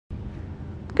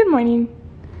Good morning.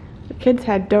 The kids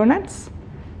had donuts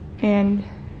and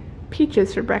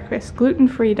peaches for breakfast.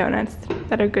 Gluten-free donuts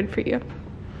that are good for you.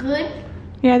 Good?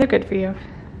 Yeah, they're good for you.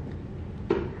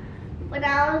 When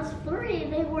I was 3,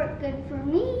 they weren't good for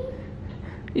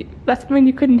me. That's when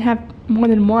you couldn't have more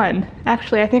than one.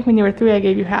 Actually, I think when you were 3, I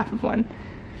gave you half of one.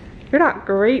 They're not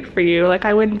great for you. Like,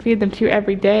 I wouldn't feed them to you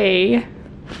every day.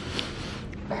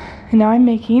 And now I'm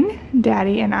making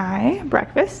Daddy and I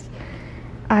breakfast.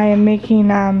 I am making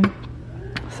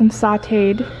some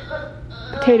sauteed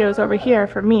potatoes over here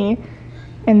for me.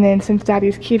 And then since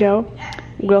Daddy's keto,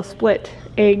 we'll split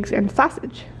eggs and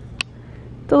sausage.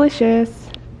 Delicious.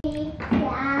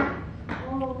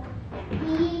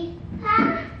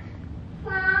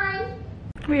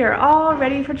 We are all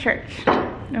ready for church.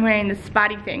 I'm wearing this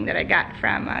spotty thing that I got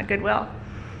from Goodwill.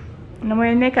 And I'm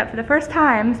wearing makeup for the first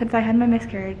time since I had my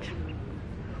miscarriage.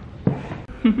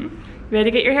 Ready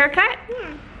to get your hair cut?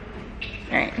 Yeah.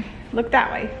 Alright, look that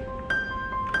way.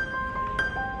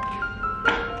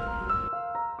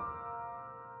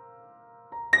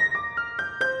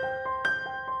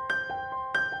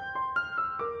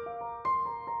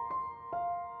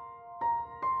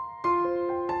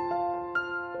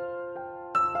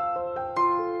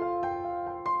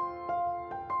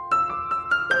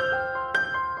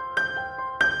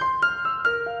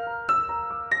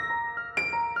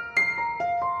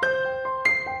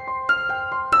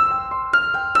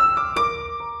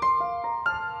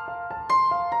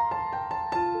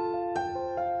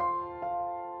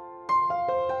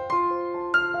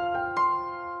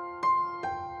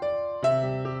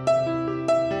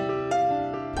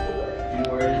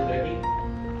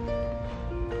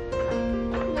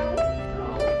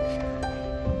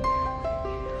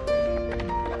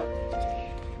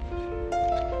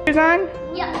 On?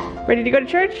 Yeah. Ready to go to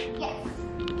church? Yes.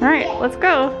 All right, let's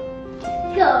go.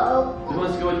 Go. Who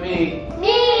wants to go with me?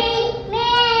 Me.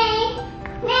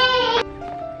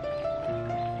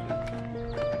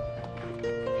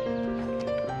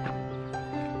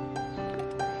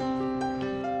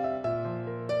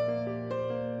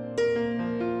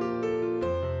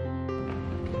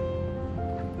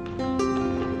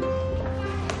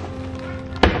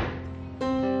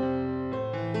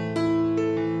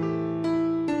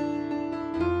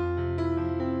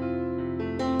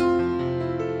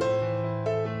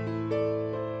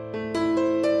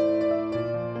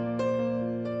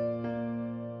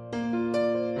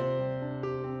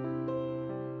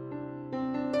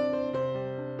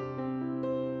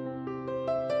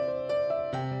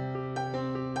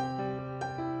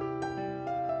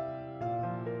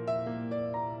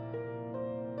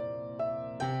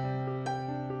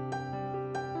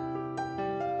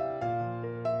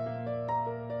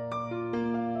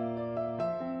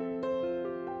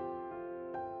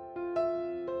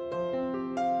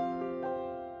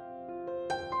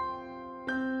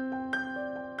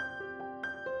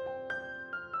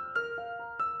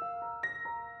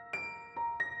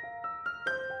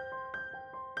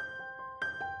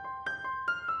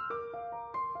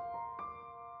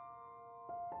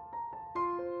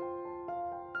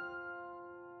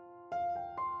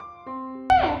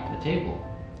 The table.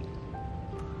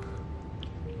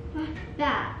 What's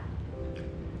that?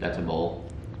 That's a bowl.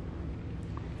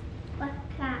 What's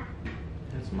that?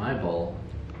 That's my bowl.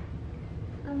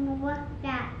 What's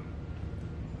that?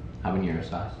 Habanero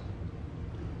sauce.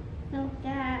 What's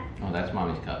that? Oh, that's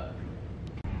Mommy's cup.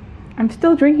 I'm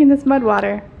still drinking this mud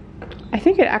water. I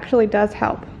think it actually does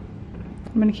help.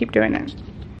 I'm gonna keep doing it.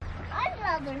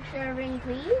 Another serving,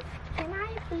 please. Can I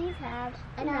please have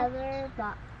another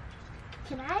box?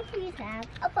 Can I please have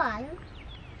a bun?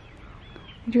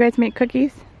 Did you guys make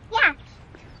cookies? Yeah.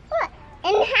 Look,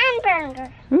 and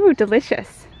hamburger. Ooh,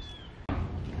 delicious.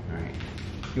 Alright.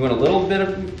 You want a little bit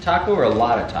of taco or a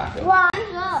lot of taco?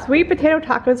 Sweet potato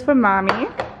tacos for Mommy.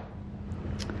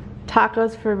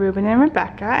 Tacos for Ruben and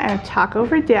Rebecca, and a taco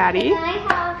for Daddy. Can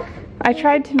I have... I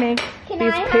tried to make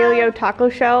these paleo taco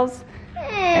shells,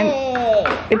 and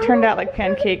it turned out like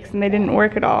pancakes, and they didn't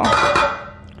work at all.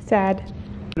 Sad.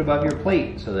 Put it above your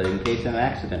plate so that in case an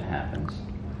accident happens,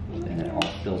 then it all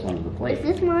spills onto the plate.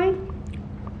 Is this mine?